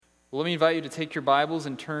Well, let me invite you to take your Bibles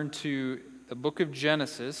and turn to the book of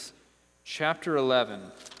Genesis, chapter 11.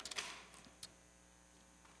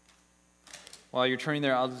 While you're turning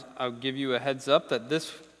there, I'll give you a heads up that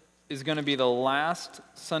this is going to be the last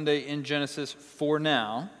Sunday in Genesis for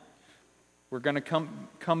now. We're going to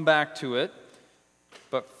come back to it,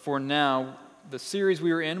 but for now, the series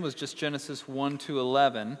we were in was just Genesis 1 to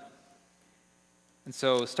 11. And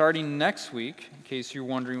so starting next week, in case you're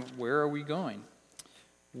wondering, where are we going?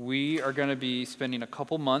 We are going to be spending a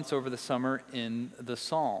couple months over the summer in the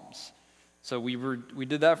Psalms. So we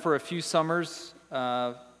did that for a few summers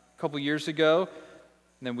a couple years ago,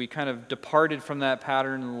 and then we kind of departed from that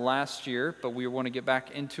pattern last year, but we want to get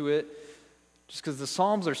back into it just because the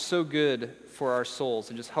Psalms are so good for our souls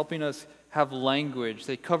and just helping us have language.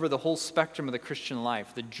 They cover the whole spectrum of the Christian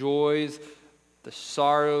life, the joys, the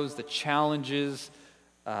sorrows, the challenges,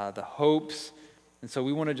 the hopes. And so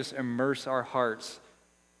we want to just immerse our hearts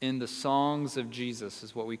in the songs of Jesus,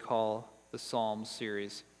 is what we call the Psalms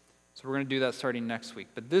series. So we're going to do that starting next week.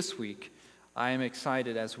 But this week, I am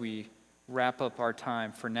excited as we wrap up our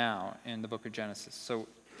time for now in the book of Genesis. So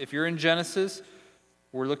if you're in Genesis,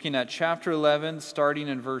 we're looking at chapter 11, starting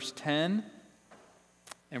in verse 10,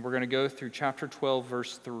 and we're going to go through chapter 12,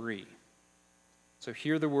 verse 3. So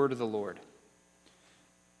hear the word of the Lord.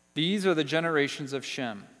 These are the generations of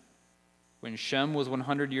Shem. When Shem was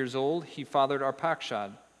 100 years old, he fathered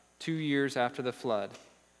Arpachshad 2 years after the flood.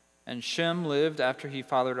 And Shem lived after he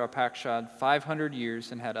fathered Arpachshad 500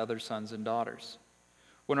 years and had other sons and daughters.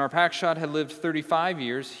 When Arpachshad had lived 35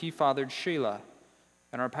 years, he fathered Shelah.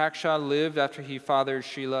 And Arpachshad lived after he fathered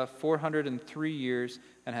Shelah 403 years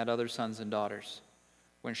and had other sons and daughters.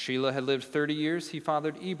 When Shelah had lived 30 years, he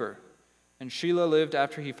fathered Eber. And Shelah lived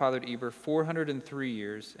after he fathered Eber 403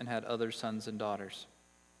 years and had other sons and daughters.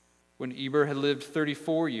 When Eber had lived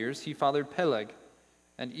 34 years, he fathered Peleg.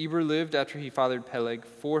 And Eber lived after he fathered Peleg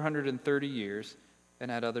 430 years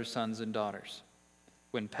and had other sons and daughters.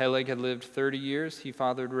 When Peleg had lived 30 years, he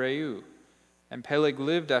fathered Reu. And Peleg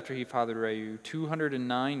lived after he fathered Reu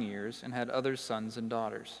 209 years and had other sons and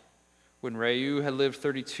daughters. When Reu had lived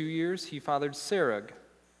 32 years, he fathered Serug.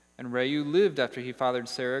 And Reu lived after he fathered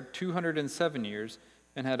Serug 207 years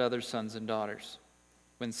and had other sons and daughters.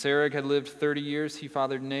 When Serug had lived 30 years, he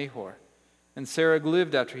fathered Nahor. And Serug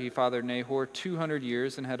lived after he fathered Nahor 200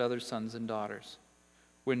 years and had other sons and daughters.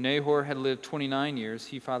 When Nahor had lived 29 years,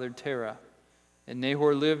 he fathered Terah. And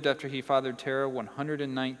Nahor lived after he fathered Terah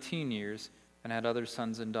 119 years and had other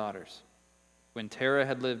sons and daughters. When Terah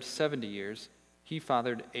had lived 70 years, he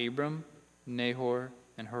fathered Abram, Nahor,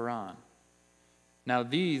 and Haran. Now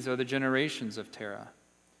these are the generations of Terah.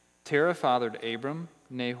 Terah fathered Abram,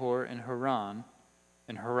 Nahor, and Haran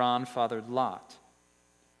fathered Lot.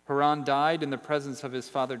 Haran died in the presence of his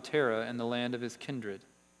father Terah in the land of his kindred,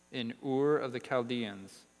 in Ur of the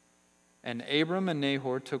Chaldeans. And Abram and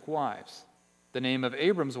Nahor took wives. The name of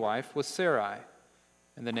Abram's wife was Sarai,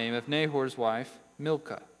 and the name of Nahor's wife,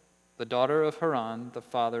 Milcah, the daughter of Haran, the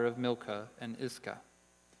father of Milcah and Iscah.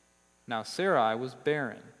 Now Sarai was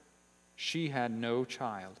barren. She had no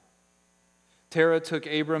child. Terah took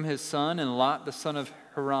Abram his son, and Lot the son of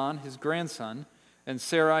Haran his grandson, and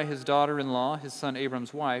Sarai his daughter-in-law, his son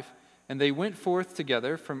Abram's wife, and they went forth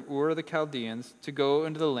together from Ur of the Chaldeans to go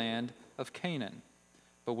into the land of Canaan.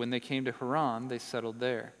 But when they came to Haran, they settled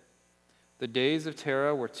there. The days of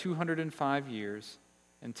Terah were 205 years,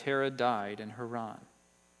 and Terah died in Haran.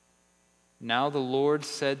 Now the Lord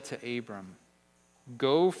said to Abram,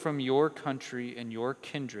 "Go from your country and your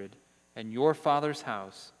kindred and your father's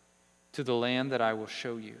house to the land that I will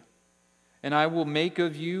show you. And I will make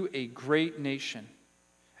of you a great nation,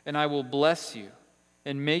 and I will bless you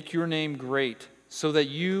and make your name great, so that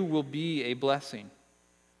you will be a blessing.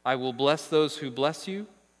 I will bless those who bless you,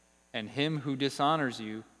 and him who dishonors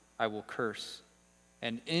you I will curse.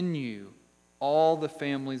 And in you all the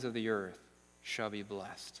families of the earth shall be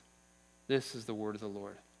blessed." This is the word of the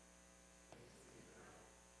Lord.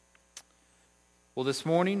 Well, this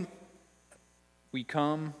morning we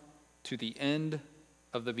come to the end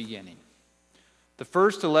of the beginning. The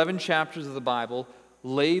first 11 chapters of the Bible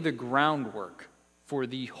lay the groundwork for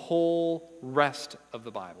the whole rest of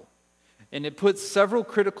the Bible. And it puts several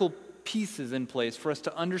critical pieces in place for us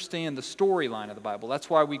to understand the storyline of the Bible.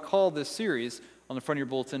 That's why we call this series on the front of your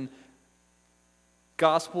bulletin,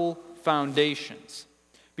 Gospel Foundations.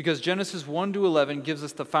 Because Genesis 1 to 11 gives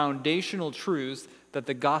us the foundational truths that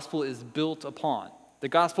the gospel is built upon. The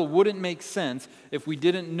gospel wouldn't make sense if we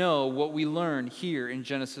didn't know what we learn here in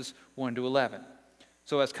Genesis 1 to 11.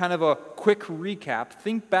 So as kind of a quick recap,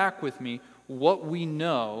 think back with me what we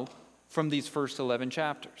know from these first 11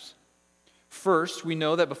 chapters. First, we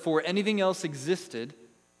know that before anything else existed,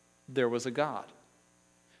 there was a God.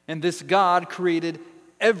 And this God created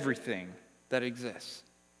everything that exists.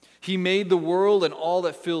 He made the world and all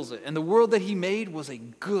that fills it. And the world that he made was a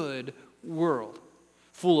good world,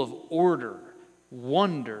 full of order,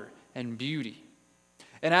 wonder, and beauty.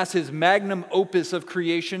 And as his magnum opus of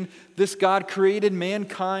creation, this God created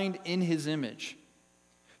mankind in his image.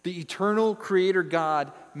 The eternal creator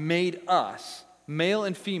God made us, male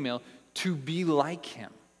and female, to be like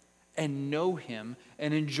him and know him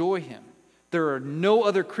and enjoy him. There are no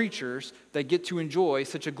other creatures that get to enjoy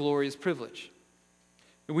such a glorious privilege.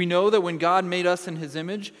 We know that when God made us in his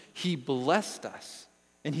image, he blessed us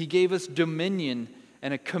and he gave us dominion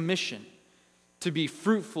and a commission to be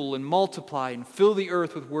fruitful and multiply and fill the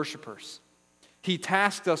earth with worshipers. He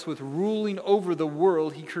tasked us with ruling over the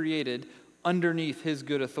world he created underneath his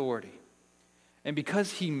good authority. And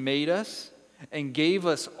because he made us and gave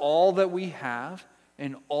us all that we have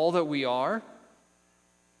and all that we are,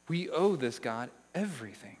 we owe this God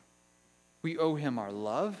everything. We owe him our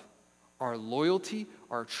love, our loyalty,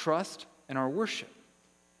 our trust, and our worship.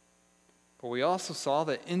 But we also saw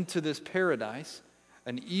that into this paradise,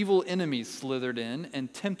 an evil enemy slithered in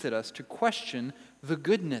and tempted us to question the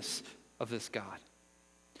goodness of this God.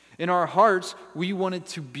 In our hearts, we wanted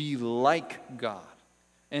to be like God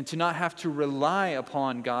and to not have to rely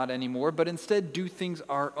upon God anymore, but instead do things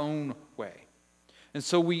our own way. And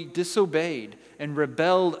so we disobeyed and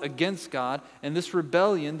rebelled against God, and this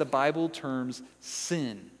rebellion the Bible terms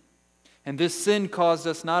sin. And this sin caused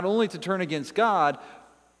us not only to turn against God,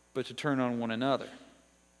 but to turn on one another,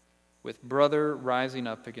 with brother rising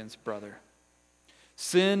up against brother.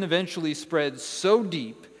 Sin eventually spread so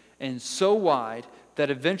deep and so wide that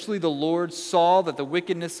eventually the Lord saw that the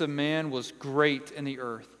wickedness of man was great in the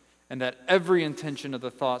earth, and that every intention of the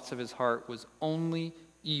thoughts of his heart was only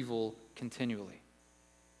evil continually.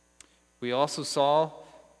 We also saw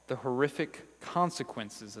the horrific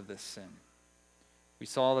consequences of this sin. We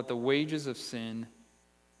saw that the wages of sin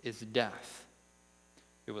is death.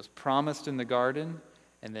 It was promised in the garden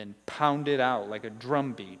and then pounded out like a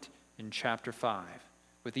drumbeat in chapter 5,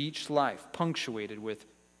 with each life punctuated with,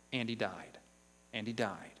 and he died, and he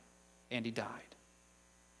died, and he died.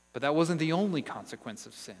 But that wasn't the only consequence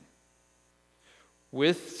of sin.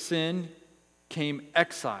 With sin came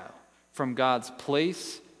exile from God's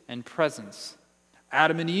place and presence.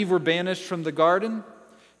 Adam and Eve were banished from the garden.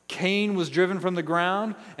 Cain was driven from the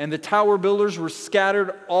ground, and the tower builders were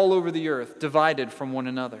scattered all over the earth, divided from one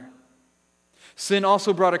another. Sin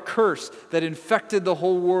also brought a curse that infected the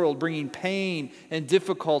whole world, bringing pain and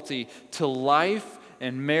difficulty to life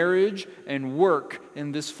and marriage and work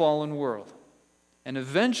in this fallen world. And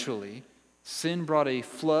eventually, sin brought a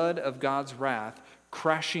flood of God's wrath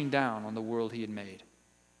crashing down on the world he had made.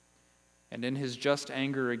 And in his just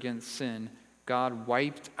anger against sin, God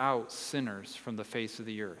wiped out sinners from the face of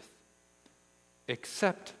the earth,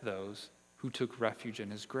 except those who took refuge in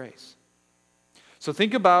his grace. So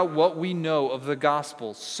think about what we know of the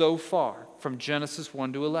gospel so far from Genesis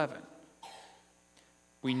 1 to 11.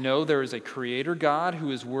 We know there is a creator God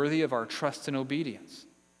who is worthy of our trust and obedience.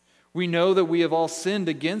 We know that we have all sinned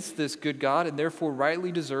against this good God and therefore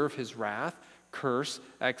rightly deserve his wrath, curse,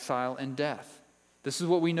 exile, and death. This is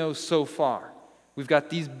what we know so far. We've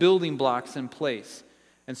got these building blocks in place.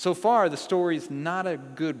 And so far, the story is not a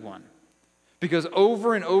good one. Because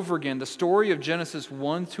over and over again, the story of Genesis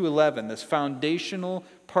 1 to 11, this foundational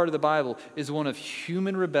part of the Bible, is one of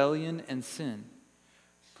human rebellion and sin.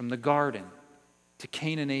 From the garden, to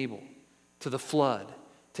Cain and Abel, to the flood,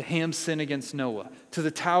 to Ham's sin against Noah, to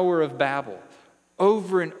the Tower of Babel.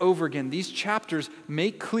 Over and over again, these chapters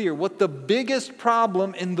make clear what the biggest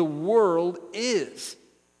problem in the world is.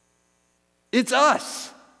 It's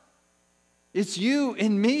us. It's you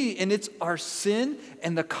and me, and it's our sin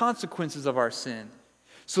and the consequences of our sin.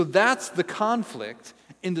 So that's the conflict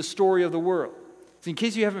in the story of the world. So in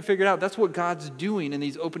case you haven't figured out, that's what God's doing in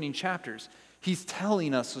these opening chapters. He's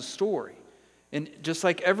telling us a story. And just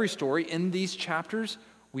like every story, in these chapters,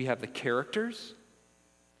 we have the characters,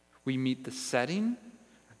 we meet the setting,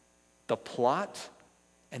 the plot,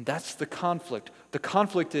 and that's the conflict. The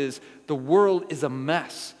conflict is the world is a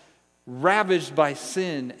mess, ravaged by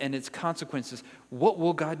sin and its consequences. What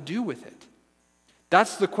will God do with it?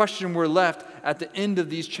 That's the question we're left at the end of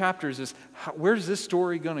these chapters is, where's this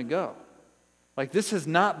story going to go? Like, this has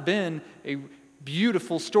not been a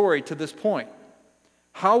beautiful story to this point.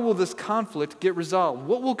 How will this conflict get resolved?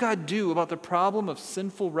 What will God do about the problem of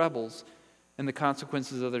sinful rebels and the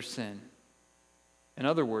consequences of their sin? In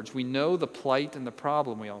other words, we know the plight and the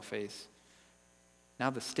problem we all face. Now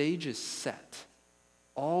the stage is set.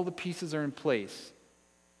 All the pieces are in place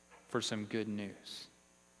for some good news.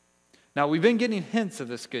 Now, we've been getting hints of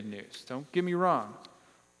this good news. Don't get me wrong.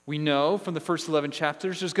 We know from the first 11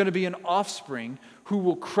 chapters there's going to be an offspring who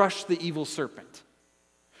will crush the evil serpent.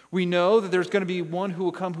 We know that there's going to be one who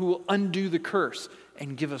will come who will undo the curse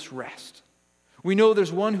and give us rest. We know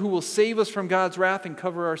there's one who will save us from God's wrath and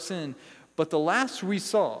cover our sin. But the last we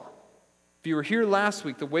saw, if you were here last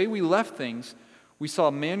week, the way we left things, we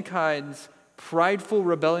saw mankind's prideful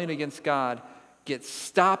rebellion against God get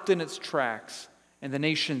stopped in its tracks and the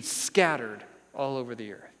nation scattered all over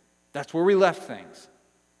the earth. That's where we left things.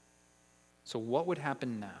 So what would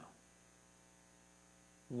happen now?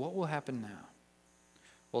 What will happen now?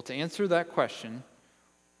 Well, to answer that question,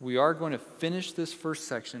 we are going to finish this first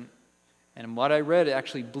section, and what I read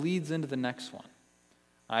actually bleeds into the next one.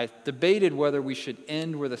 I debated whether we should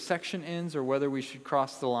end where the section ends or whether we should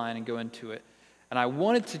cross the line and go into it. And I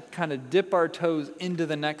wanted to kind of dip our toes into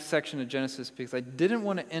the next section of Genesis because I didn't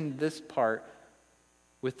want to end this part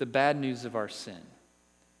with the bad news of our sin.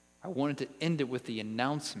 I wanted to end it with the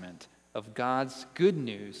announcement of God's good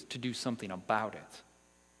news to do something about it.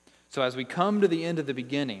 So as we come to the end of the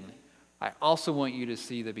beginning, I also want you to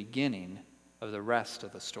see the beginning of the rest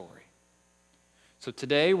of the story. So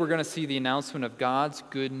today we're going to see the announcement of God's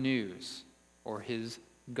good news, or his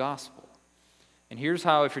gospel. And here's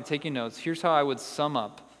how, if you're taking notes, here's how I would sum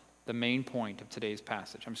up the main point of today's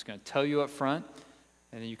passage. I'm just going to tell you up front,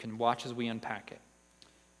 and then you can watch as we unpack it.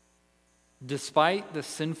 Despite the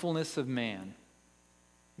sinfulness of man,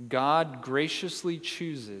 God graciously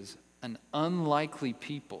chooses an unlikely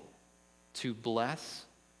people to bless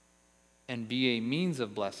and be a means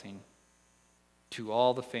of blessing to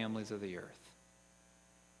all the families of the earth.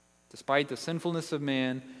 Despite the sinfulness of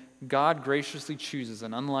man, God graciously chooses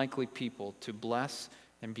an unlikely people to bless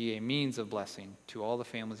and be a means of blessing to all the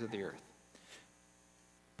families of the earth.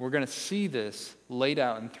 We're going to see this laid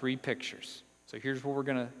out in three pictures. So here's where we're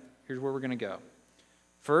going to go.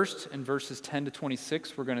 First, in verses 10 to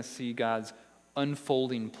 26, we're going to see God's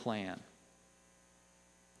unfolding plan.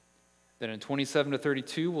 Then in 27 to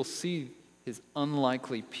 32, we'll see his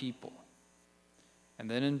unlikely people. And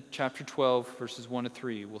then in chapter 12, verses 1 to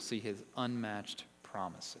 3, we'll see his unmatched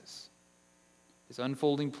promises. His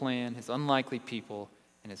unfolding plan, his unlikely people,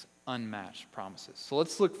 and his unmatched promises. So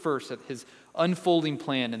let's look first at his unfolding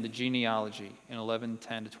plan in the genealogy in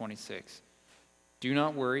 11:10 to 26. Do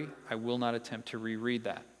not worry, I will not attempt to reread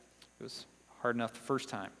that. It was hard enough the first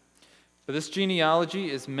time. But this genealogy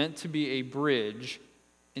is meant to be a bridge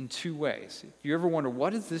in two ways. If you ever wonder,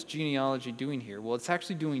 what is this genealogy doing here? Well, it's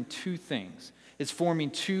actually doing two things. It's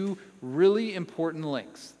forming two really important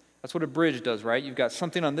links. That's what a bridge does, right? You've got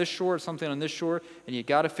something on this shore, something on this shore, and you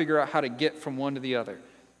got to figure out how to get from one to the other.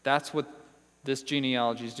 That's what this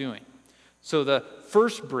genealogy is doing. So the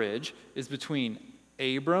first bridge is between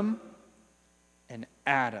Abram and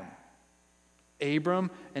Adam.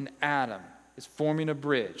 Abram and Adam is forming a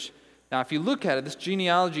bridge. Now, if you look at it, this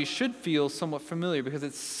genealogy should feel somewhat familiar because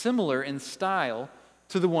it's similar in style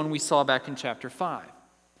to the one we saw back in chapter 5.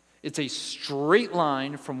 It's a straight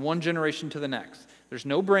line from one generation to the next. There's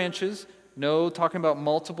no branches, no talking about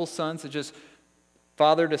multiple sons. It's just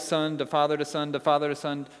father to son to father to son to father to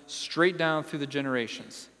son, straight down through the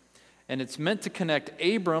generations. And it's meant to connect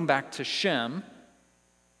Abram back to Shem.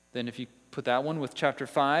 Then if you put that one with chapter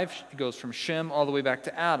 5, it goes from Shem all the way back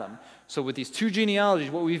to Adam. So with these two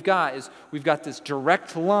genealogies, what we've got is we've got this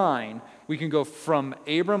direct line. We can go from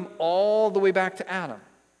Abram all the way back to Adam.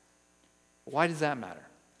 Why does that matter?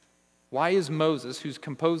 Why is Moses, who's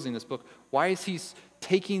composing this book, why is he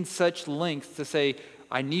taking such lengths to say,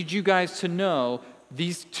 I need you guys to know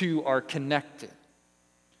these two are connected?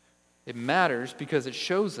 It matters because it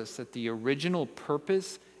shows us that the original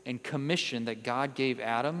purpose and commission that God gave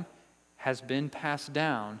Adam has been passed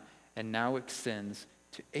down and now extends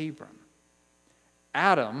to Abram.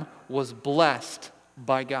 Adam was blessed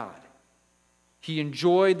by God. He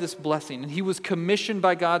enjoyed this blessing, and he was commissioned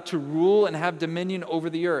by God to rule and have dominion over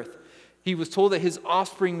the earth. He was told that his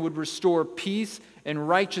offspring would restore peace and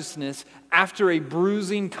righteousness after a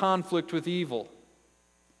bruising conflict with evil.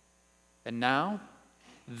 And now,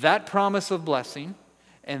 that promise of blessing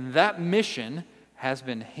and that mission has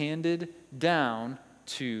been handed down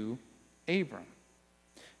to Abram.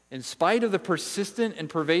 In spite of the persistent and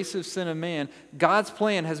pervasive sin of man, God's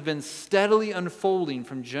plan has been steadily unfolding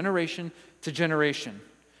from generation to generation.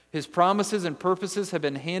 His promises and purposes have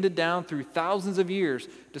been handed down through thousands of years,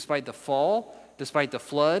 despite the fall, despite the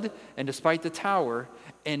flood, and despite the tower,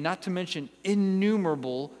 and not to mention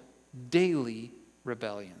innumerable daily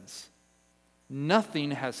rebellions.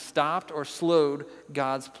 Nothing has stopped or slowed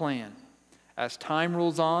God's plan. As time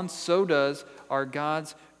rolls on, so does our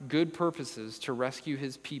God's good purposes to rescue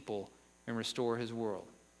his people and restore his world.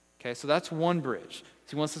 Okay, so that's one bridge.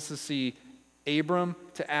 He wants us to see Abram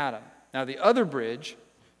to Adam. Now, the other bridge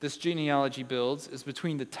this genealogy builds is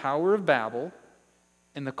between the Tower of Babel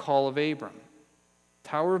and the call of Abram.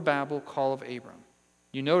 Tower of Babel, call of Abram.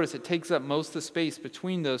 You notice it takes up most of the space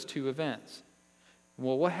between those two events.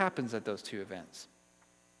 Well, what happens at those two events?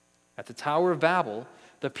 At the Tower of Babel,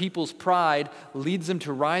 the people's pride leads them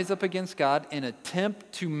to rise up against God and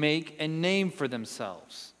attempt to make a name for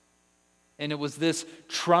themselves. And it was this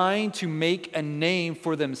trying to make a name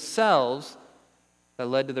for themselves that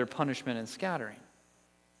led to their punishment and scattering.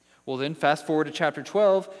 Well, then fast forward to chapter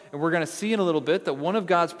 12, and we're going to see in a little bit that one of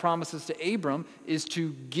God's promises to Abram is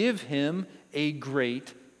to give him a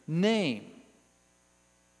great name.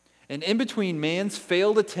 And in between man's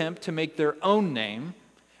failed attempt to make their own name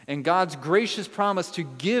and God's gracious promise to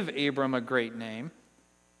give Abram a great name,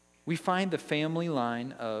 we find the family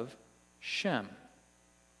line of Shem.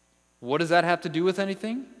 What does that have to do with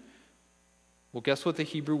anything? Well, guess what the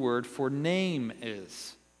Hebrew word for name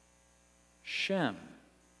is? Shem.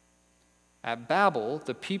 At Babel,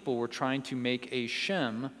 the people were trying to make a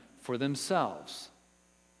Shem for themselves.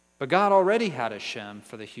 But God already had a Shem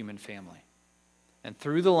for the human family. And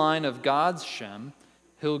through the line of God's Shem,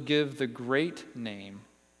 he'll give the great name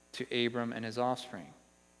to Abram and his offspring.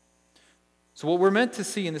 So what we're meant to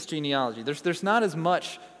see in this genealogy, there's not as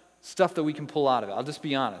much stuff that we can pull out of it. I'll just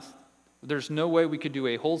be honest. There's no way we could do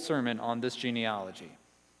a whole sermon on this genealogy.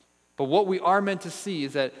 But what we are meant to see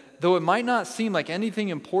is that though it might not seem like anything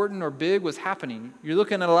important or big was happening, you're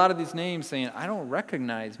looking at a lot of these names saying, I don't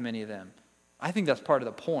recognize many of them. I think that's part of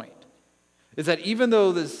the point. Is that even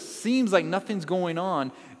though this seems like nothing's going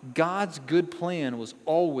on, God's good plan was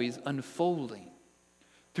always unfolding.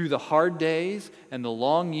 Through the hard days and the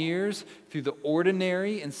long years, through the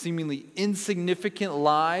ordinary and seemingly insignificant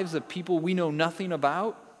lives of people we know nothing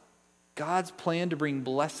about, God's plan to bring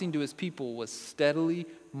blessing to his people was steadily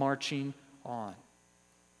marching on.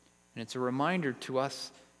 And it's a reminder to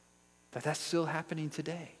us that that's still happening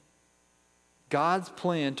today. God's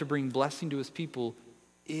plan to bring blessing to his people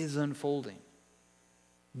is unfolding.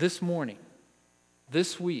 This morning,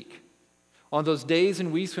 this week, on those days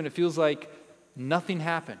and weeks when it feels like nothing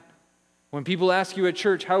happened, when people ask you at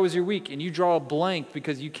church, how was your week? And you draw a blank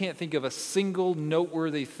because you can't think of a single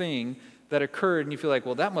noteworthy thing that occurred and you feel like,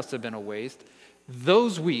 well, that must have been a waste.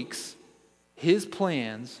 Those weeks, his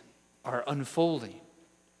plans are unfolding.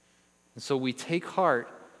 And so we take heart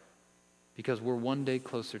because we're one day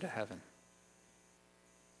closer to heaven.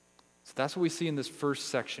 So that's what we see in this first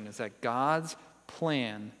section, is that God's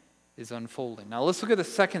plan is unfolding. Now let's look at the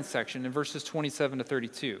second section in verses 27 to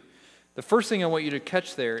 32. The first thing I want you to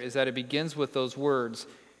catch there is that it begins with those words,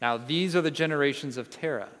 now these are the generations of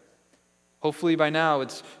Terah. Hopefully by now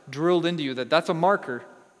it's drilled into you that that's a marker.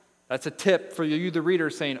 That's a tip for you, the reader,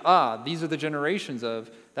 saying, these are the generations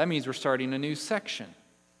of. That means we're starting a new section.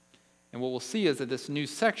 And what we'll see is that this new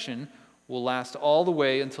section will last all the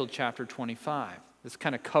way until chapter 25. This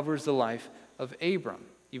kind of covers the life of Abram,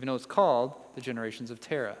 even though it's called the generations of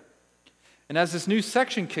Terah. And as this new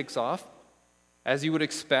section kicks off, as you would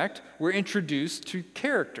expect, we're introduced to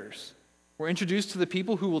characters. We're introduced to the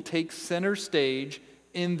people who will take center stage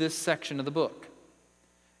in this section of the book.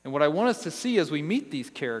 And what I want us to see as we meet these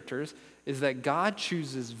characters is that God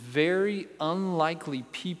chooses very unlikely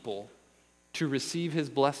people to receive his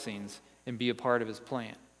blessings and be a part of his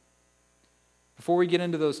plan. Before we get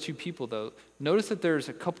into those two people, though, notice that there's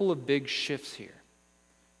a couple of big shifts here.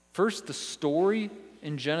 First, the story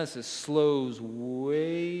in Genesis slows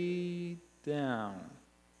way down.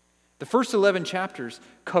 The first 11 chapters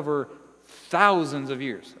cover thousands of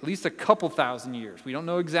years, at least a couple thousand years. We don't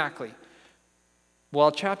know exactly. While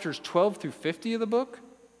chapters 12 through 50 of the book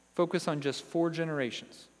focus on just 4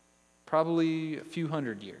 generations, probably a few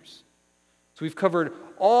hundred years. So we've covered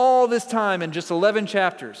all this time in just 11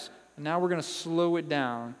 chapters, and now we're going to slow it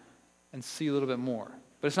down and see a little bit more.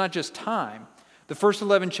 But it's not just time. The first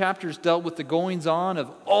 11 chapters dealt with the goings-on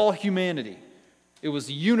of all humanity. It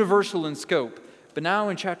was universal in scope. But now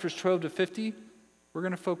in chapters 12 to 50, we're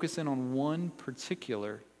going to focus in on one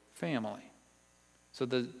particular family. So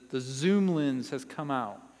the zoom lens has come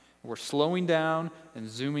out. We're slowing down and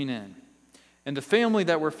zooming in. And the family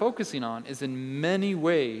that we're focusing on is in many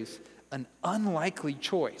ways an unlikely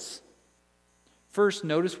choice. First,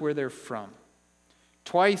 notice where they're from.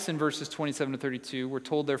 Twice in verses 27 to 32, we're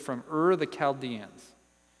told they're from Ur of the Chaldeans.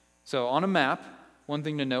 So on a map, one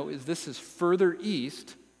thing to note is this is further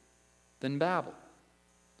east than Babel.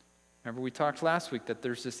 Remember we talked last week that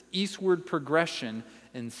there's this eastward progression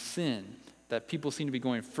in sin that people seem to be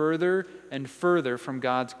going further and further from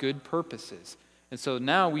God's good purposes. And so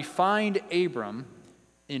now we find Abram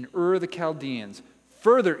in Ur of the Chaldeans,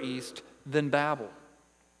 further east than Babel.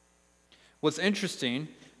 What's interesting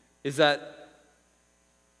is that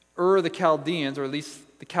Ur of the Chaldeans, or at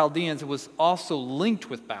least the Chaldeans, was also linked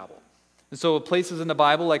with Babel. And so places in the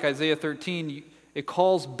Bible, like Isaiah 13, it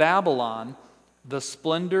calls Babylon the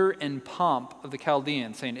splendor and pomp of the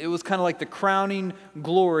Chaldeans, saying it was kind of like the crowning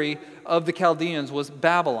glory of the Chaldeans was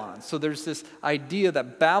Babylon. So there's this idea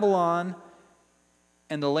that Babylon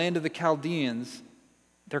and the land of the Chaldeans,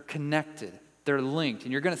 they're connected, they're linked.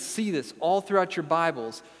 And you're going to see this all throughout your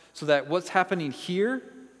Bibles, so that what's happening here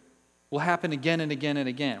will happen again and again and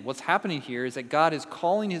again. What's happening here is that God is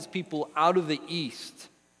calling his people out of the east,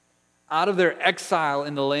 out of their exile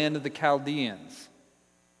in the land of the Chaldeans.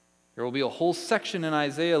 There will be a whole section in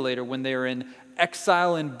Isaiah later when they are in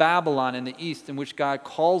exile in Babylon in the east, in which God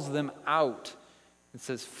calls them out and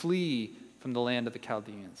says, flee from the land of the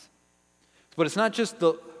Chaldeans. But it's not just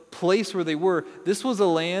the place where they were. This was a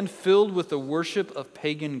land filled with the worship of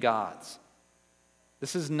pagan gods.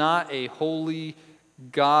 This is not a holy,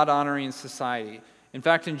 God-honoring society. In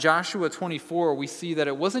fact, in Joshua 24, we see that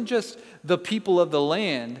it wasn't just the people of the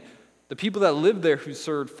land, the people that lived there who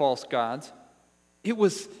served false gods. It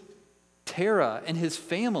was Terah and his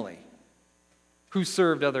family who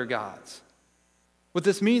served other gods. What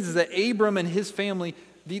this means is that Abram and his family,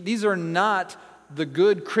 these are not the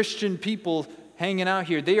good Christian people hanging out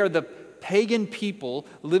here. They are the pagan people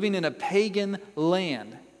living in a pagan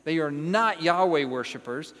land. They are not Yahweh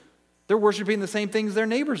worshipers. They're worshiping the same things their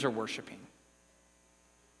neighbors are worshiping.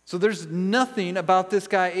 So there's nothing about this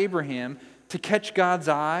guy Abraham to catch God's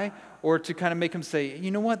eye or to kind of make him say,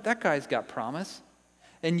 you know what, that guy's got promise.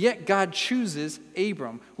 And yet God chooses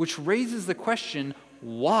Abram, which raises the question,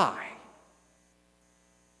 why?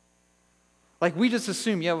 Like, we just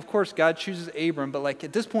assume, yeah, of course God chooses Abram, but like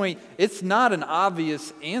at this point, it's not an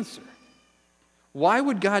obvious answer. Why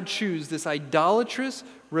would God choose this idolatrous,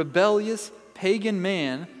 rebellious, pagan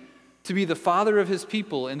man to be the father of his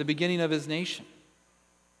people in the beginning of his nation?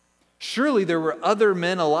 Surely there were other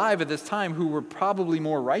men alive at this time who were probably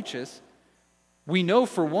more righteous. We know,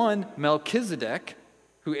 for one, Melchizedek,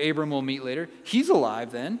 who Abram will meet later. He's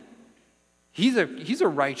alive then. He's a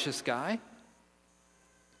righteous guy.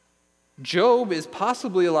 Job is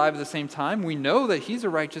possibly alive at the same time. We know that he's a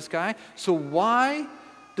righteous guy. So why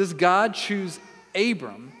does God choose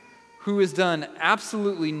Abram, who has done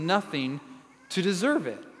absolutely nothing to deserve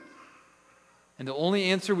it? And the only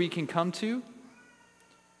answer we can come to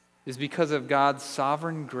is because of God's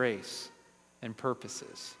sovereign grace and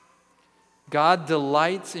purposes. God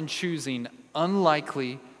delights in choosing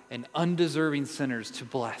unlikely and undeserving sinners to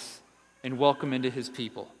bless and welcome into his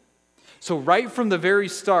people. So right from the very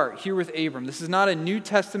start, here with Abram, this is not a New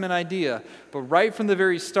Testament idea, but right from the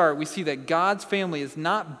very start, we see that God's family is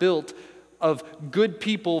not built of good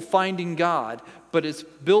people finding God, but it's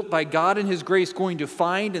built by God in his grace going to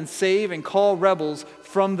find and save and call rebels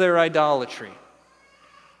from their idolatry.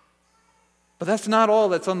 But that's not all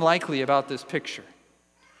that's unlikely about this picture.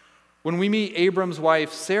 When we meet Abram's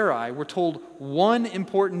wife, Sarai, we're told one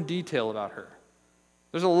important detail about her.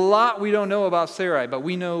 There's a lot we don't know about Sarai, but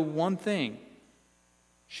we know one thing.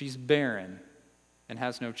 She's barren and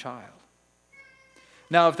has no child.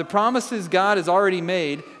 Now, if the promises God has already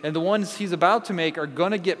made and the ones he's about to make are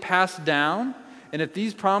going to get passed down, and if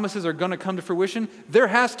these promises are going to come to fruition, there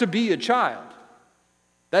has to be a child.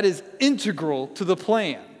 That is integral to the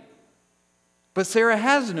plan. But Sarah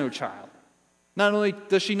has no child. Not only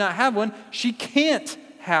does she not have one, she can't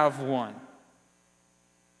have one.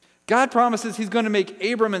 God promises he's going to make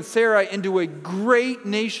Abram and Sarai into a great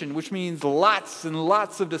nation, which means lots and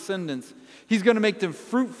lots of descendants. He's going to make them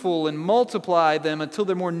fruitful and multiply them until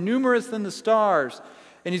they're more numerous than the stars.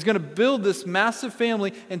 And he's going to build this massive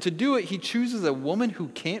family, and to do it, he chooses a woman who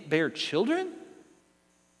can't bear children?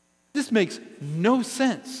 This makes no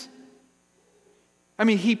sense. I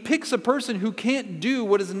mean, he picks a person who can't do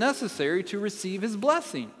what is necessary to receive his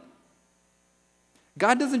blessing.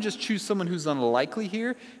 God doesn't just choose someone who's unlikely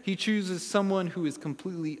here. He chooses someone who is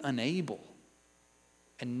completely unable.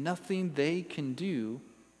 And nothing they can do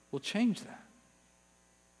will change that.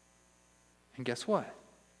 And guess what?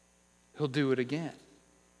 He'll do it again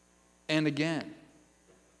and again.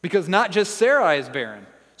 Because not just Sarai is barren,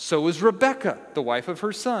 so is Rebekah, the wife of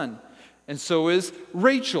her son. And so is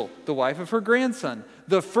Rachel, the wife of her grandson.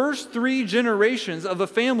 The first 3 generations of a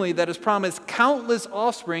family that has promised countless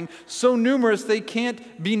offspring, so numerous they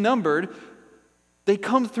can't be numbered, they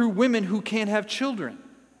come through women who can't have children.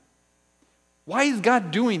 Why is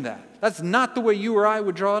God doing that? That's not the way you or I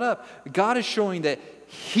would draw it up. God is showing that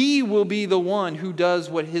he will be the one who does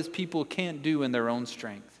what his people can't do in their own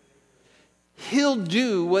strength. He'll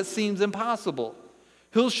do what seems impossible.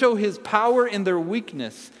 He'll show his power in their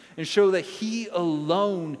weakness and show that he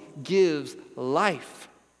alone gives life.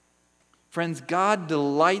 Friends, God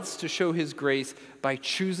delights to show his grace by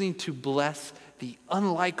choosing to bless the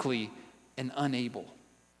unlikely and unable.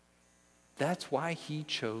 That's why he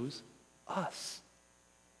chose us.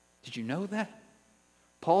 Did you know that?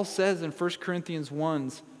 Paul says in 1 Corinthians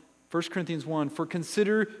 1, "For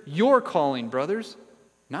consider your calling, brothers.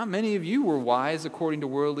 Not many of you were wise according to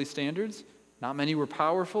worldly standards. Not many were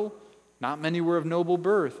powerful. Not many were of noble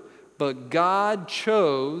birth. But God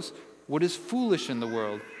chose what is foolish in the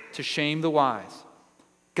world to shame the wise.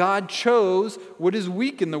 God chose what is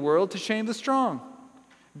weak in the world to shame the strong.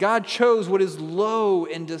 God chose what is low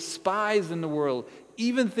and despised in the world,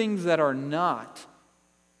 even things that are not,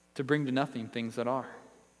 to bring to nothing things that are,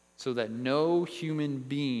 so that no human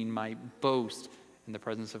being might boast in the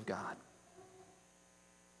presence of God."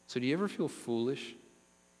 So do you ever feel foolish?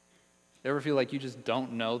 You ever feel like you just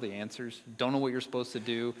don't know the answers, don't know what you're supposed to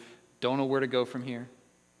do, don't know where to go from here?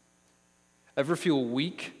 Ever feel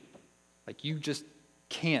weak, like you just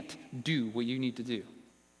can't do what you need to do?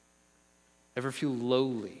 Ever feel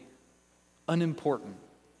lowly, unimportant,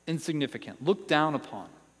 insignificant, looked down upon?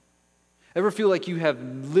 Ever feel like you have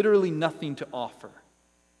literally nothing to offer?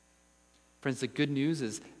 Friends, the good news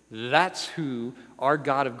is that's who our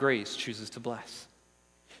God of grace chooses to bless.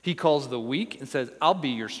 He calls the weak and says, "I'll be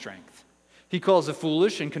your strength." He calls the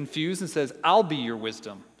foolish and confused and says, "I'll be your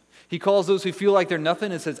wisdom." He calls those who feel like they're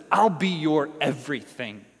nothing and says, "I'll be your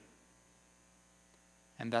everything."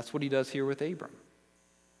 And that's what he does here with Abram.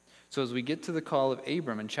 So as we get to the call of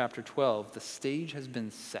Abram in chapter 12, the stage has been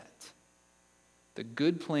set. The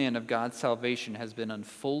good plan of God's salvation has been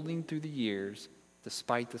unfolding through the years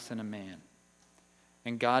despite the sin of man.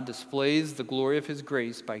 And God displays the glory of his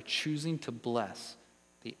grace by choosing to bless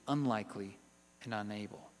the unlikely and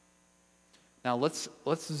unable. Now let's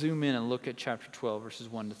zoom in and look at chapter 12, verses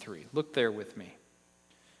 1 to 3. Look there with me.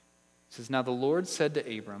 It says, "Now the Lord said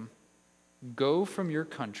to Abram, 'Go from your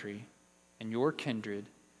country and your kindred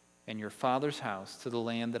and your father's house to the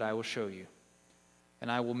land that I will show you.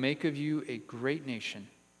 And I will make of you a great nation,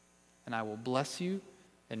 and I will bless you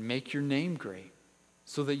and make your name great,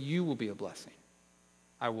 so that you will be a blessing.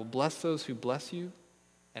 I will bless those who bless you,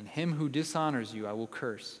 and him who dishonors you I will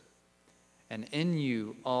curse. And in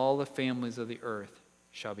you all the families of the earth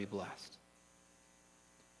shall be blessed.'"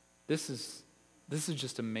 This is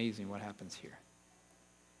just amazing what happens here.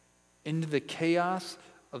 Into the chaos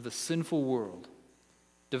of the sinful world,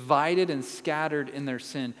 divided and scattered in their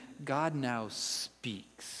sin, God now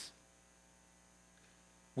speaks.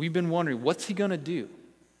 We've been wondering, what's he going to do?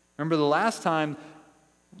 Remember the last time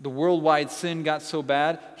the worldwide sin got so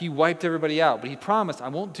bad, he wiped everybody out. But he promised, "I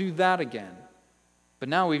won't do that again." But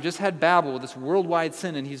now we've just had Babel with this worldwide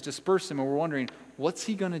sin, and he's dispersed them, and we're wondering, what's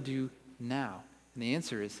he going to do now? And the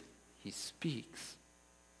answer is, he speaks.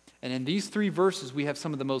 And in these 3 verses, we have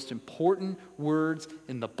some of the most important words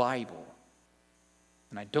in the Bible.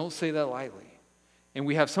 And I don't say that lightly. And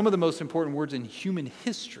we have some of the most important words in human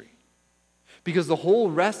history. Because the whole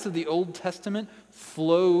rest of the Old Testament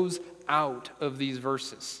flows out of these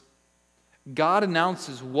verses. God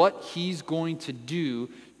announces what he's going to do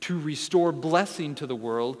to restore blessing to the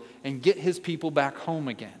world and get his people back home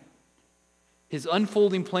again. His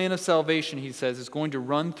unfolding plan of salvation, he says, is going to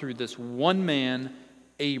run through this one man,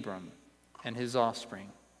 Abram, and his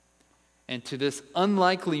offspring. And to this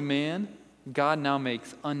unlikely man, God now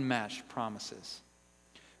makes unmatched promises.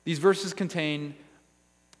 These verses contain,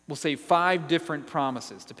 we'll say, 5 different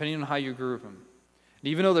promises, depending on how you group them. And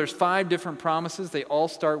even though there's 5 different promises, they all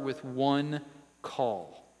start with one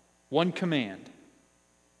call, one command: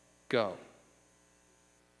 go.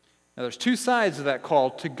 Now there's 2 sides of that call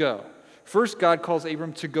to go. First, God calls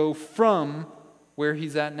Abram to go from where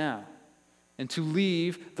he's at now and to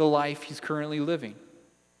leave the life he's currently living.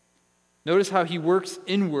 Notice how he works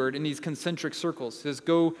inward in these concentric circles. He says,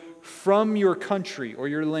 go from your country or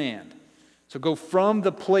your land. So go from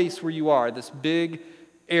the place where you are, this big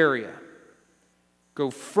area.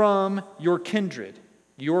 Go from your kindred,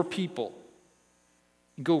 your people.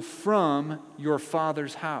 Go from your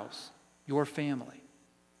father's house, your family.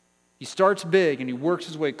 He starts big and he works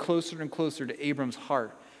his way closer and closer to Abram's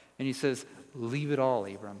heart. And he says, leave it all,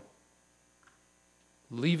 Abram.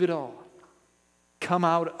 Leave it all. Come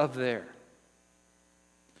out of there.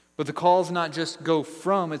 But the call is not just go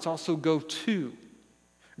from, it's also go to.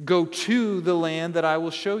 Go to the land that I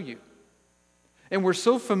will show you. And we're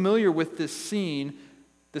so familiar with this scene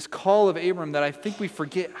This call of Abram that I think we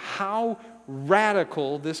forget how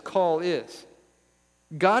radical this call is.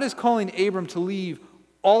 God is calling Abram to leave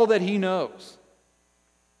all that he knows.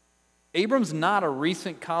 Abram's not a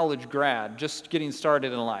recent college grad just getting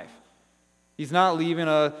started in life. He's not leaving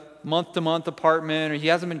a month-to-month apartment, or he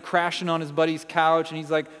hasn't been crashing on his buddy's couch and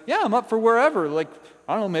he's like, yeah, I'm up for wherever. Like,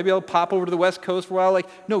 I don't know, maybe I'll pop over to the West Coast for a while. Like,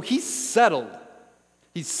 no, he's settled.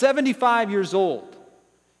 He's 75 years old.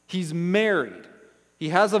 He's married. He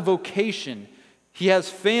has a vocation. He has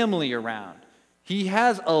family around. He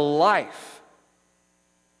has a life.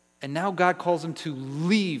 And now God calls him to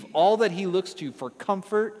leave all that he looks to for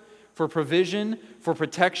comfort, for provision, for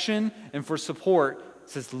protection, and for support.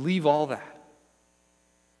 He says, leave all that.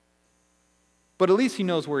 But at least he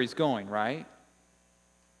knows where he's going, right?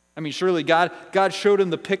 I mean, surely God showed him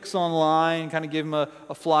the pics online, kind of gave him a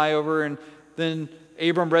flyover, and then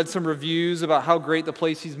Abram read some reviews about how great the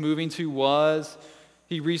place he's moving to was.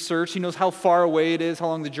 He researched, he knows how far away it is, how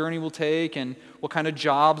long the journey will take, and what kind of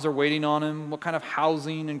jobs are waiting on him, what kind of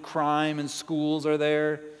housing and crime and schools are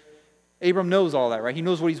there. Abram knows all that, right? He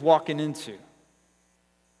knows what he's walking into.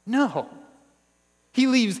 No. He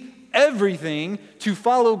leaves everything to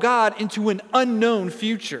follow God into an unknown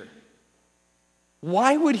future.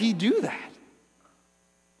 Why would he do that?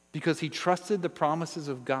 Because he trusted the promises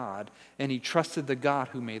of God, and he trusted the God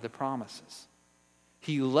who made the promises.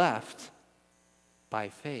 He left by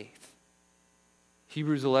faith.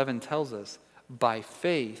 Hebrews 11 tells us, by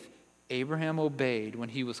faith, Abraham obeyed when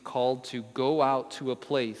he was called to go out to a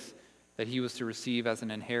place that he was to receive as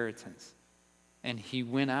an inheritance. And he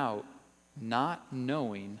went out not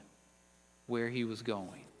knowing where he was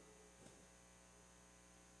going.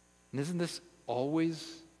 And isn't this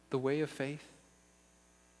always the way of faith?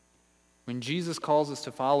 When Jesus calls us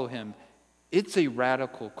to follow him, it's a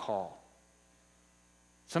radical call.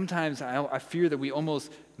 Sometimes I fear that we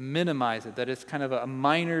almost minimize it, that it's kind of a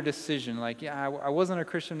minor decision, like, yeah, I wasn't a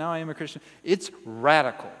Christian, now I am a Christian. It's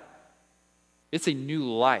radical. It's a new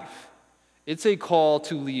life. It's a call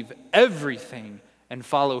to leave everything and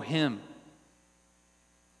follow him.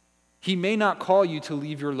 He may not call you to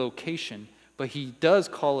leave your location, but he does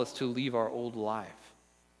call us to leave our old life.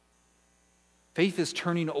 Faith is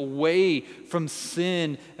turning away from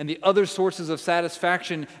sin and the other sources of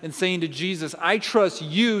satisfaction and saying to Jesus, I trust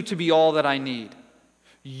you to be all that I need.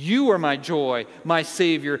 You are my joy, my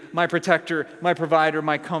Savior, my protector, my provider,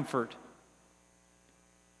 my comfort.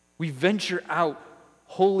 We venture out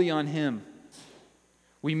wholly on him.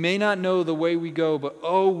 We may not know the way we go, but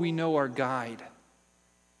we know our guide.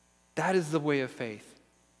 That is the way of faith.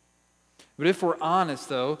 But if we're honest,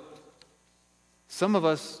 though, some of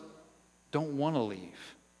us don't want to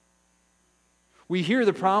leave. We hear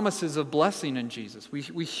the promises of blessing in Jesus. We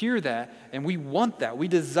hear that, and we want that. We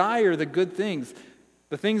desire the good things.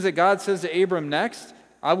 The things that God says to Abram next,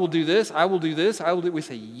 I will do this, I will do this, I will do. We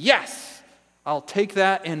say, yes, I'll take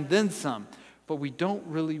that and then some. But we don't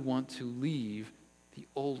really want to leave the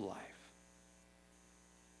old life.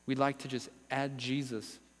 We'd like to just add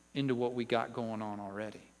Jesus into what we got going on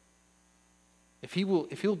already. If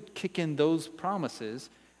he'll kick in those promises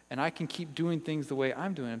and I can keep doing things the way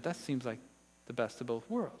I'm doing them, that seems like the best of both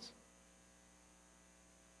worlds.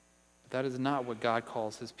 But that is not what God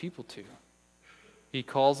calls his people to. He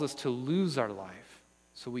calls us to lose our life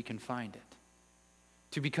so we can find it.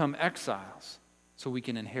 To become exiles so we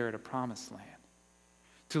can inherit a promised land.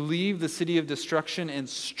 To leave the city of destruction and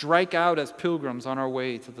strike out as pilgrims on our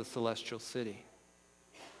way to the celestial city.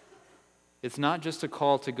 It's not just a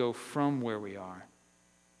call to go from where we are,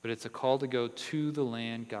 but it's a call to go to the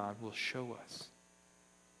land God will show us.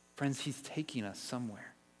 Friends, he's taking us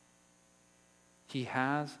somewhere. He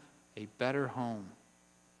has a better home,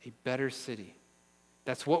 a better city.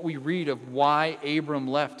 That's what we read of why Abram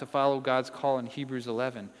left to follow God's call in Hebrews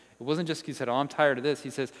 11. It wasn't just he said, I'm tired of this. He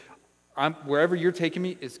says, wherever you're taking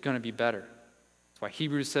me, it's going to be better. That's why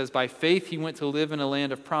Hebrews says, by faith he went to live in a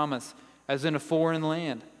land of promise, as in a foreign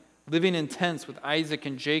land, living in tents with Isaac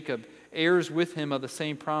and Jacob, heirs with him of the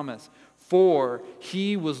same promise. For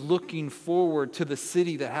he was looking forward to the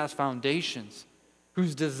city that has foundations,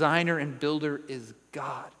 whose designer and builder is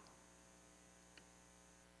God.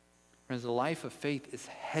 Friends, the life of faith is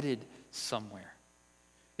headed somewhere.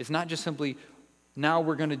 It's not just simply, now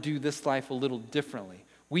we're going to do this life a little differently.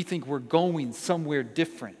 We think we're going somewhere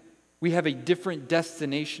different. We have a different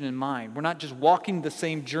destination in mind. We're not just walking the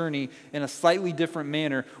same journey in a slightly different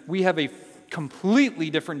manner. We have a completely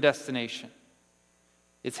different destination.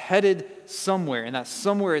 It's headed somewhere, and that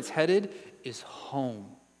somewhere it's headed is home.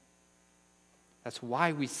 That's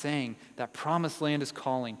why we sang that promised land is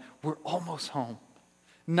calling. We're almost home.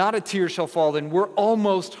 Not a tear shall fall then. We're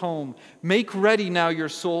almost home. Make ready now your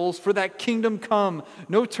souls, for that kingdom come.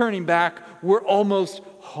 No turning back. We're almost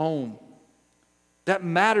home. That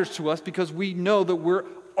matters to us because we know that we're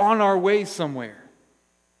on our way somewhere.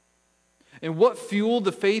 And what fueled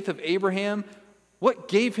the faith of Abraham? What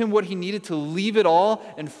gave him what he needed to leave it all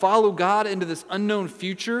and follow God into this unknown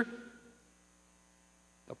future?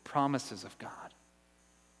 The promises of God.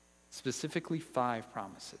 Specifically 5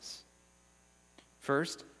 promises.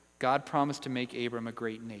 First, God promised to make Abram a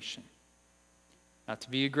great nation. Now, to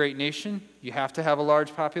be a great nation, you have to have a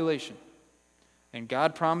large population. And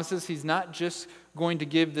God promises he's not just going to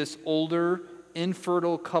give this older,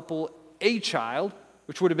 infertile couple a child,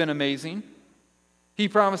 which would have been amazing. He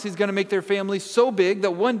promised he's going to make their family so big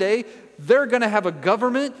that one day they're going to have a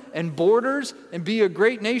government and borders and be a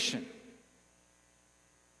great nation.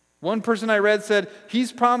 One person I read said,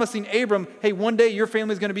 he's promising Abram, hey, one day your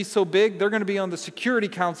family's going to be so big, they're going to be on the Security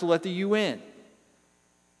Council at the UN.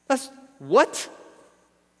 That's what?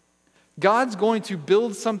 God's going to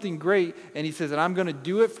build something great, and he says, and I'm going to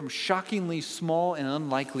do it from shockingly small and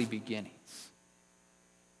unlikely beginnings.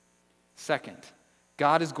 Second,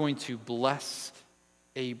 God is going to bless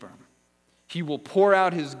Abram. He will pour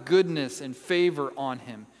out his goodness and favor on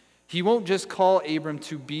him. He won't just call Abram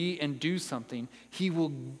to be and do something. He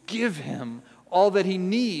will give him all that he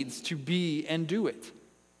needs to be and do it.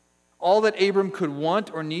 All that Abram could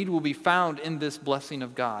want or need will be found in this blessing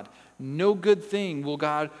of God. No good thing will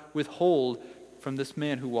God withhold from this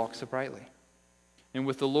man who walks uprightly. And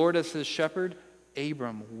with the Lord as his shepherd,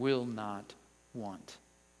 Abram will not want.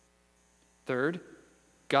 Third,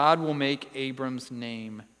 God will make Abram's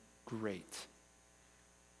name great.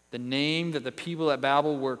 The name that the people at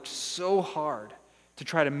Babel worked so hard to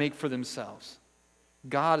try to make for themselves,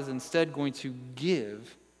 God is instead going to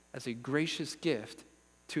give as a gracious gift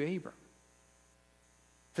to Abram.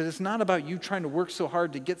 That it's not about you trying to work so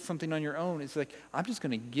hard to get something on your own. It's like, I'm just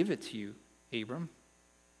going to give it to you, Abram.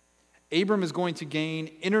 Abram is going to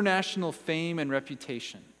gain international fame and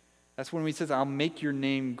reputation. That's when he says, I'll make your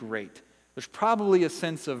name great. There's probably a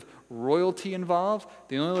sense of royalty involved.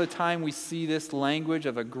 The only other time we see this language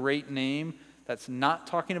of a great name that's not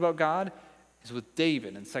talking about God is with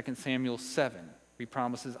David in 2 Samuel 7. He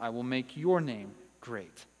promises, I will make your name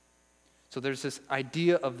great. So there's this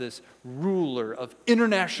idea of this ruler of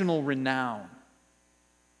international renown.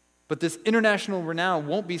 But this international renown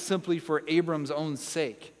won't be simply for Abram's own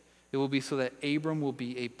sake. It will be so that Abram will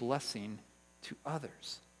be a blessing to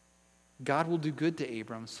others. God will do good to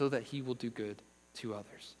Abram so that he will do good to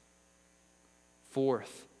others.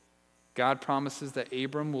 Fourth, God promises that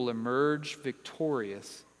Abram will emerge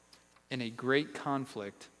victorious in a great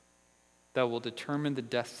conflict that will determine the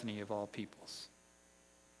destiny of all peoples.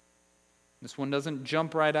 This one doesn't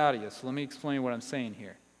jump right out at you, so let me explain what I'm saying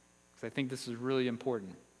here, because I think this is really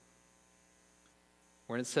important.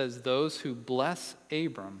 When it says, those who bless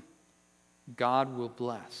Abram, God will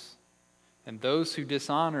bless. And those who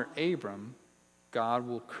dishonor Abram, God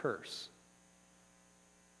will curse.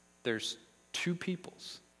 There's 2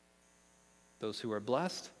 peoples, those who are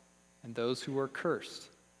blessed and those who are cursed.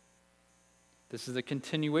 This is a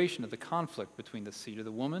continuation of the conflict between the seed of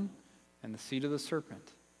the woman and the seed of the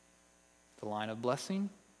serpent, the line of blessing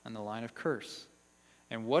and the line of curse.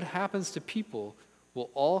 And what happens to people will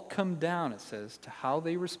all come down, it says, to how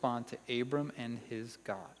they respond to Abram and his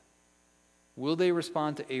God. Will they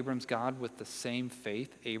respond to Abram's God with the same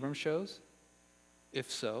faith Abram shows?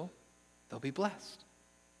 If so, they'll be blessed.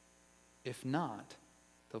 If not,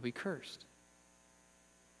 they'll be cursed.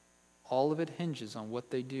 All of it hinges on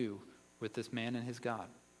what they do with this man and his God.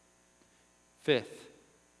 Fifth,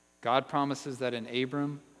 God promises that in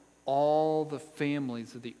Abram, all the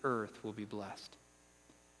families of the earth will be blessed.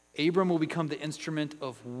 Abram will become the instrument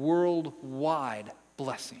of worldwide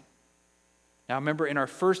blessing. Now remember, in our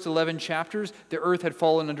first 11 chapters, the earth had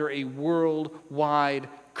fallen under a worldwide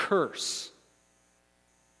curse.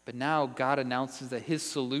 But now God announces that his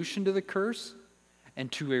solution to the curse and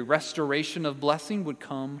to a restoration of blessing would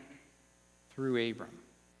come through Abram.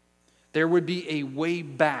 There would be a way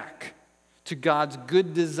back to God's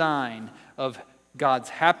good design of God's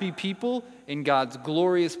happy people in God's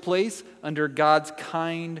glorious place under God's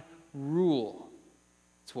kind rule.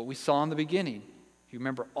 It's what we saw in the beginning. You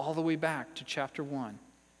remember all the way back to chapter 1.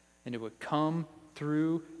 And it would come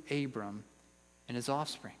through Abram and his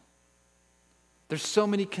offspring. There's so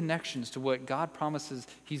many connections to what God promises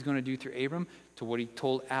he's going to do through Abram to what he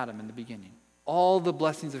told Adam in the beginning. All the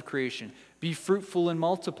blessings of creation. Be fruitful and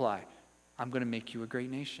multiply. I'm going to make you a great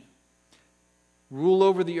nation. Rule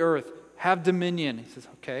over the earth. Have dominion. He says,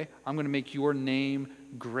 okay, I'm going to make your name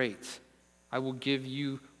great. I will give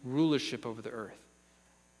you rulership over the earth.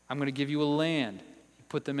 I'm going to give you a land. He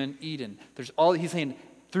put them in Eden. He's saying,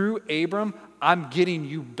 through Abram, I'm getting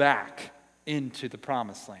you back into the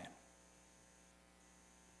promised land.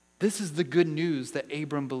 This is the good news that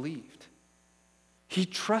Abram believed. He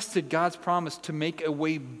trusted God's promise to make a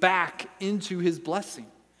way back into his blessing,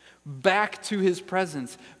 back to his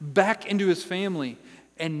presence, back into his family.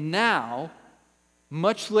 And now,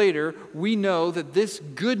 much later, we know that this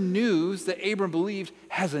good news that Abram believed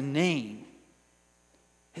has a name.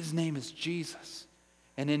 His name is Jesus.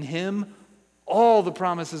 And in him, all the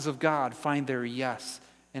promises of God find their yes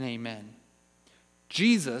and amen.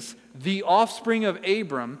 Jesus, the offspring of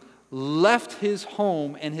Abram, left his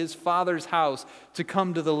home and his father's house to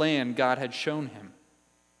come to the land God had shown him.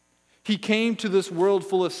 He came to this world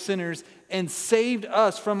full of sinners and saved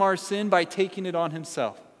us from our sin by taking it on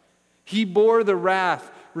himself. He bore the wrath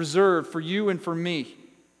reserved for you and for me.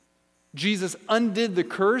 Jesus undid the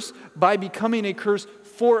curse by becoming a curse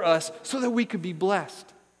for us so that we could be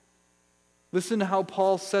blessed. Listen to how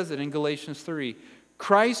Paul says it in Galatians 3.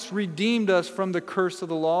 Christ redeemed us from the curse of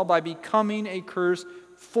the law by becoming a curse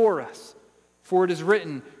for us. For it is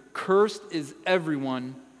written, cursed is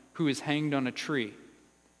everyone who is hanged on a tree.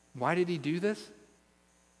 Why did he do this?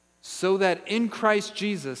 So that in Christ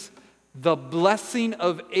Jesus, the blessing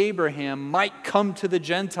of Abraham might come to the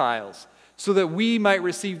Gentiles, so that we might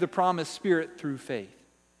receive the promised Spirit through faith.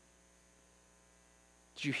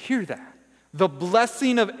 Did you hear that? The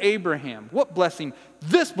blessing of Abraham. What blessing?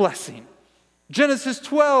 This blessing. Genesis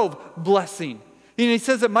 12 blessing. And he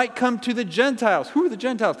says it might come to the Gentiles. Who are the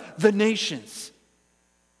Gentiles? The nations.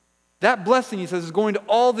 That blessing, he says, is going to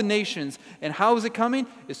all the nations. And how is it coming?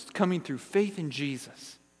 It's coming through faith in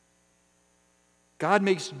Jesus. God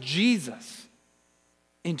makes Jesus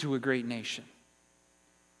into a great nation.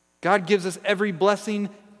 God gives us every blessing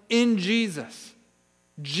in Jesus.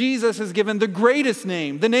 Jesus is given the greatest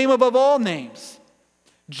name, the name above all names.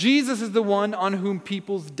 Jesus is the one on whom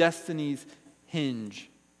people's destinies hinge.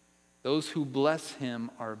 Those who bless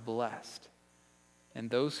him are blessed, and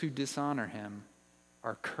those who dishonor him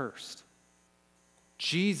are cursed.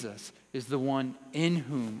 Jesus is the one in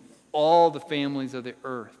whom all the families of the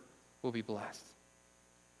earth will be blessed.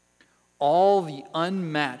 All the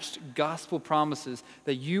unmatched gospel promises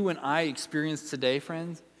that you and I experience today,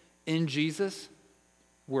 friends, in Jesus,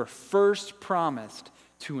 were first promised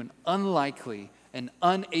to an unlikely and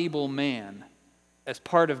unable man as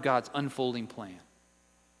part of God's unfolding plan.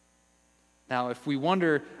 Now, if we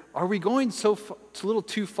wonder, are we going a little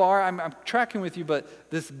too far? I'm tracking with you,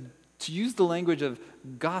 but to use the language of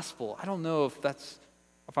gospel, I don't know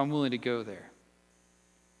if I'm willing to go there.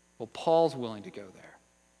 Well, Paul's willing to go there.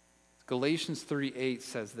 Galatians 3:8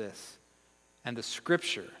 says this, and the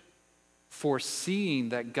scripture, foreseeing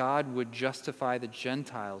that God would justify the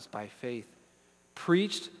Gentiles by faith,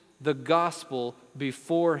 preached the gospel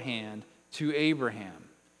beforehand to Abraham,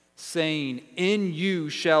 saying, in you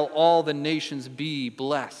shall all the nations be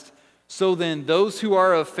blessed. So then those who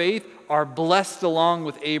are of faith are blessed along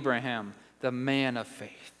with Abraham, the man of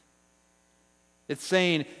faith. It's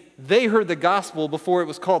saying they heard the gospel before it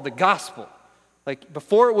was called the gospel. Like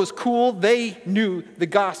before it was cool, they knew the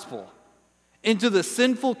gospel. Into the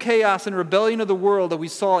sinful chaos and rebellion of the world that we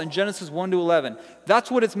saw in Genesis 1-11. That's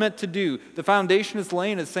what it's meant to do. The foundation is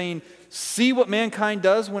laying. It's saying, see what mankind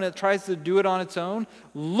does when it tries to do it on its own.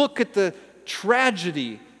 Look at the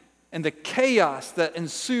tragedy and the chaos that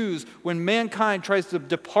ensues when mankind tries to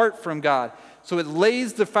depart from God. So it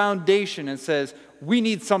lays the foundation and says, we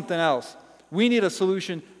need something else. We need a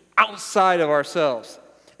solution outside of ourselves.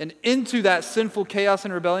 And into that sinful chaos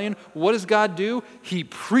and rebellion, what does God do? He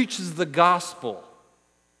preaches the gospel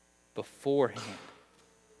beforehand.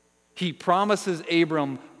 He promises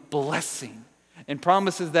Abram blessing and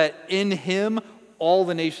promises that in him all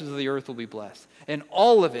the nations of the earth will be blessed. And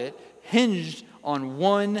all of it hinged on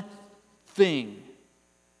one thing: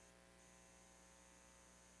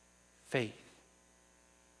 faith.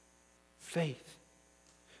 Faith.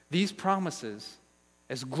 These promises,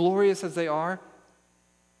 as glorious as they are,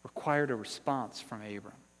 required a response from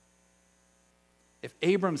Abram. If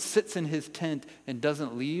Abram sits in his tent and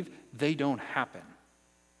doesn't leave, they don't happen.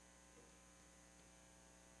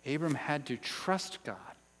 Abram had to trust God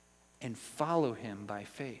and follow him by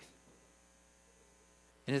faith.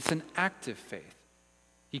 And it's an active faith.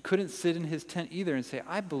 He couldn't sit in his tent either and say,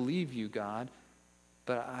 I believe you, God,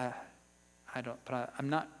 but I'm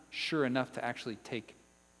not sure enough to actually take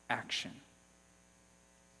action.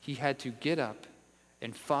 He had to get up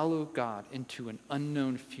and follow God into an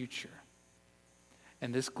unknown future.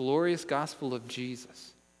 And this glorious gospel of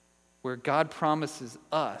Jesus, where God promises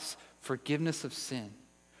us forgiveness of sin,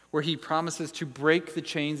 where he promises to break the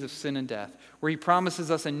chains of sin and death, where he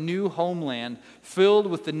promises us a new homeland filled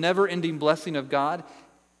with the never-ending blessing of God,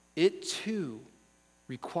 it too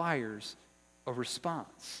requires a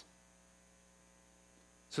response.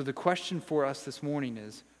 So the question for us this morning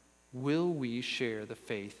is, will we share the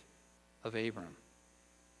faith of Abram?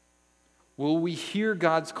 Will we hear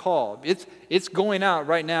God's call? It's going out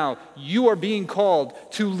right now. You are being called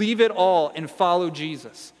to leave it all and follow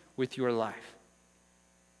Jesus with your life.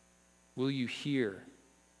 Will you hear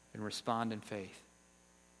and respond in faith?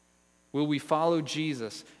 Will we follow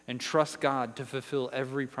Jesus and trust God to fulfill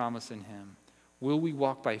every promise in him? Will we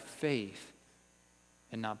walk by faith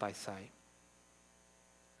and not by sight?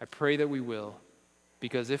 I pray that we will,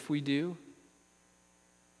 because if we do,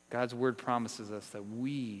 God's word promises us that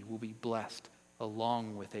we will be blessed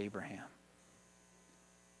along with Abraham.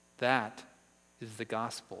 That is the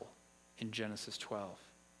gospel in Genesis 12.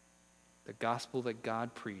 The gospel that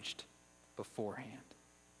God preached beforehand.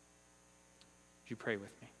 Would you pray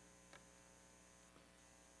with me?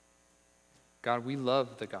 God, we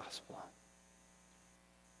love the gospel.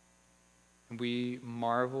 And we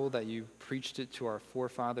marvel that you preached it to our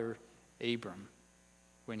forefather Abram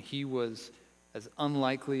when he was as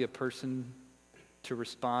unlikely a person to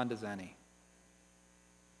respond as any.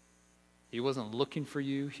 He wasn't looking for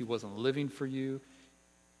you. He wasn't living for you.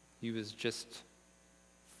 He was just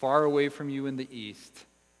far away from you in the east,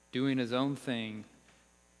 doing his own thing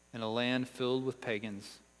in a land filled with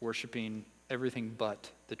pagans, worshiping everything but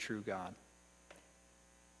the true God.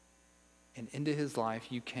 And into his life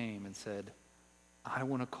you came and said, I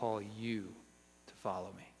want to call you to follow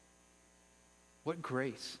me. What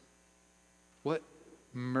grace. What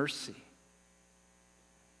mercy.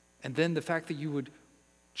 And then the fact that you would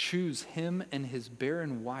choose him and his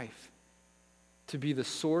barren wife to be the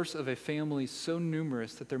source of a family so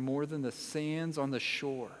numerous that they're more than the sands on the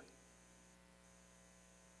shore.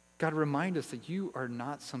 God, remind us that you are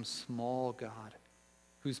not some small God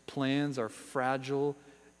whose plans are fragile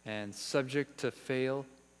and subject to fail.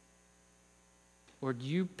 Lord,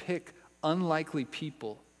 you pick unlikely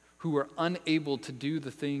people who are unable to do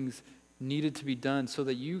the things needed to be done so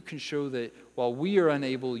that you can show that while we are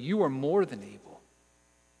unable, you are more than able.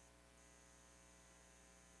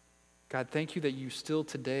 God, thank you that you still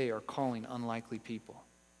today are calling unlikely people.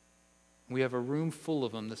 We have a room full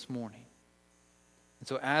of them this morning. And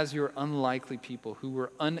so as your unlikely people who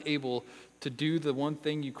were unable to do the one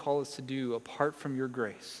thing you call us to do apart from your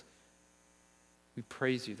grace, we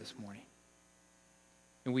praise you this morning.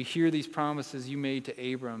 And we hear these promises you made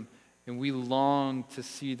to Abram, and we long to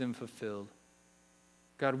see them fulfilled.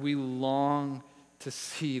 God, we long to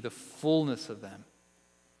see the fullness of them,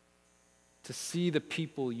 to see the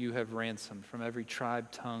people you have ransomed from every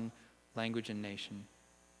tribe, tongue, language, and nation.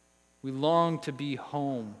 We long to be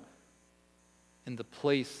home in the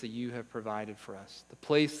place that you have provided for us, the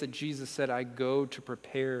place that Jesus said, I go to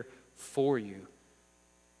prepare for you.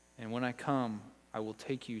 And when I come, I will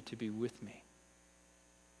take you to be with me.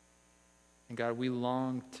 And God, we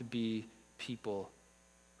long to be people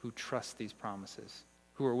who trust these promises,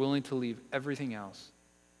 who are willing to leave everything else,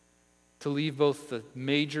 to leave both the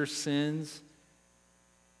major sins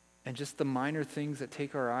and just the minor things that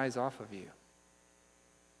take our eyes off of you.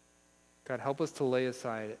 God, help us to lay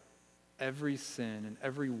aside every sin and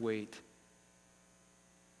every weight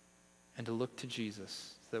and to look to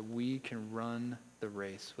Jesus so that we can run the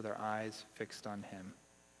race with our eyes fixed on him.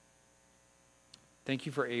 Thank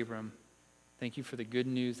you for Abram. Thank you for the good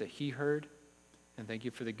news that he heard, and thank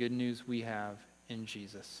you for the good news we have in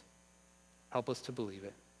Jesus. Help us to believe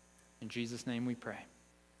it. In Jesus' name we pray.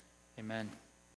 Amen.